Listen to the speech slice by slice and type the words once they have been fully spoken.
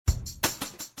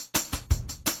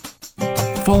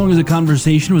following is a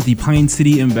conversation with the Pine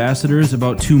City ambassadors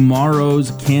about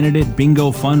tomorrow's candidate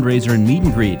bingo fundraiser and meet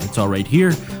and greet. It's all right here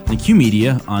on the Q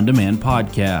Media On Demand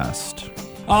podcast.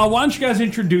 Why don't you guys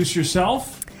introduce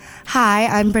yourself? Hi,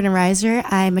 I'm Brenna Reiser.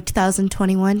 I'm a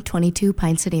 2021-22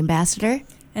 Pine City ambassador.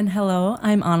 And hello,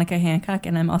 I'm Annika Hancock,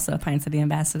 and I'm also a Pine City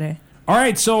ambassador. All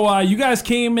right, so you guys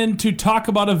came in to talk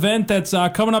about an event that's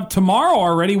coming up tomorrow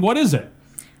already. What is it?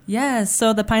 Yes,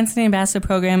 so the Pine City Ambassador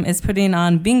Program is putting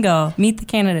on bingo, Meet the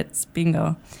Candidates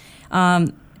bingo.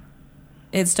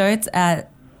 It starts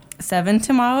at 7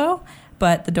 tomorrow,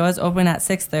 but the doors open at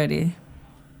 6:30.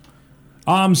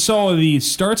 So the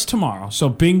starts tomorrow. So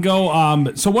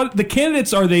bingo. So what the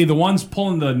candidates, are they the ones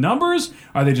pulling the numbers?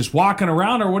 Are they just walking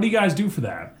around, or what do you guys do for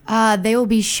that? They will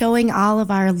be showing all of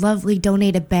our lovely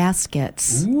donated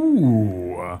baskets.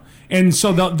 Ooh. And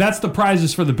so that's the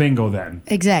prizes for the bingo then.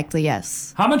 Exactly,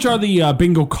 yes. How much are the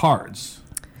bingo cards?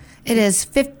 It is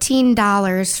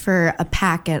 $15 for a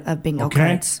packet of bingo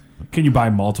cards. Can you buy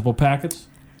multiple packets?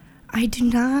 I do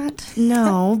not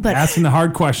know, but asking the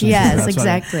hard questions. Yes,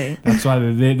 exactly. That's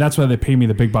why they pay me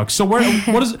the big bucks. So what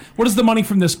does the money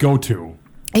from this go to?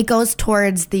 It goes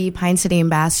towards the Pine City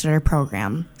Ambassador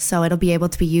Program, so it'll be able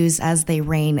to be used as they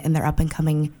reign in their up and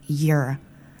coming year.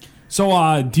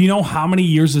 So, do you know how many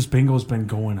years this bingo's been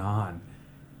going on?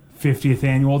 50th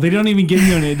annual. They don't even give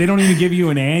you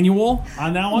an annual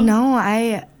on that one. No,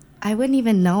 I wouldn't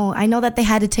even know. I know that they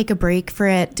had to take a break for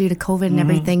it due to COVID and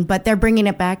everything, but they're bringing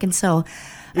it back, and so...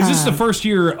 Is this the first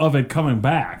year of it coming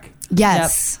back?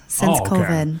 Yes, since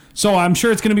COVID. So I'm sure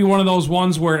it's going to be one of those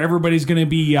ones where everybody's going to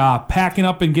be packing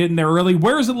up and getting there early.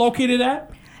 Where is it located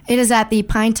at? It is at the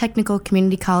Pine Technical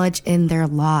Community College in their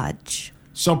lodge.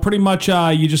 So pretty much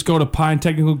you just go to Pine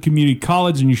Technical Community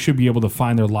College and you should be able to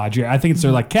find their lodge. I think it's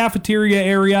their cafeteria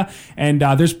area, and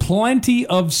there's plenty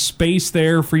of space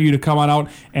there for you to come on out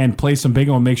and play some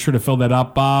bingo and make sure to fill that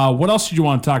up. What else did you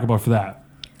want to talk about for that?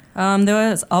 There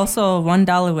was also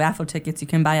 $1 raffle tickets you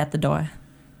can buy at the door.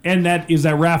 And is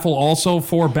that raffle also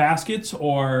for baskets,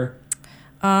 or?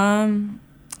 I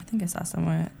think I saw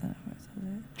somewhere.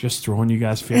 Just throwing you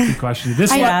guys 50 questions.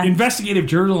 This is investigative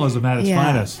journalism at its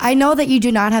finest. I know that you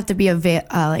do not have to be present.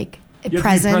 You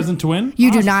have to be present to win?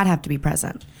 You do not have to be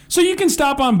present. So you can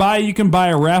stop on by. You can buy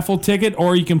a raffle ticket,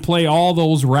 or you can play all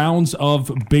those rounds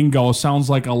of bingo.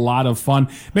 Sounds like a lot of fun.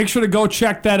 Make sure to go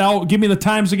check that out. Give me the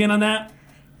times again on that.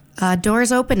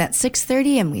 Doors open at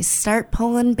 6:30, and we start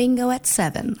pulling bingo at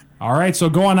 7. All right, so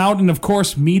go on out and, of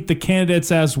course, meet the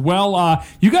candidates as well.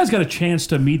 You guys got a chance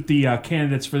to meet the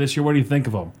candidates for this year. What do you think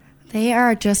of them? They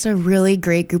are just a really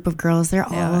great group of girls. They're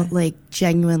all,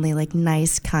 genuinely,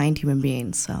 nice, kind human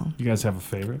beings. So you guys have a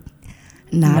favorite?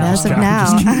 Not as of now.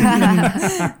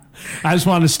 I just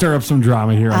wanted to stir up some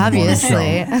drama here.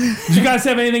 Obviously. Did you guys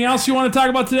have anything else you want to talk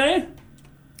about today?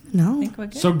 No.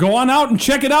 So go on out and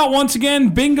check it out. Once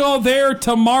again, bingo there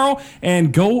tomorrow,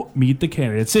 and go meet the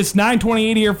candidates. It's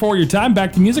 9:28 here for your time.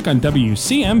 Back to music on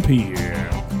WCMP.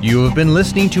 You have been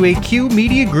listening to a Q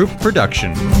Media Group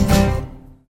production.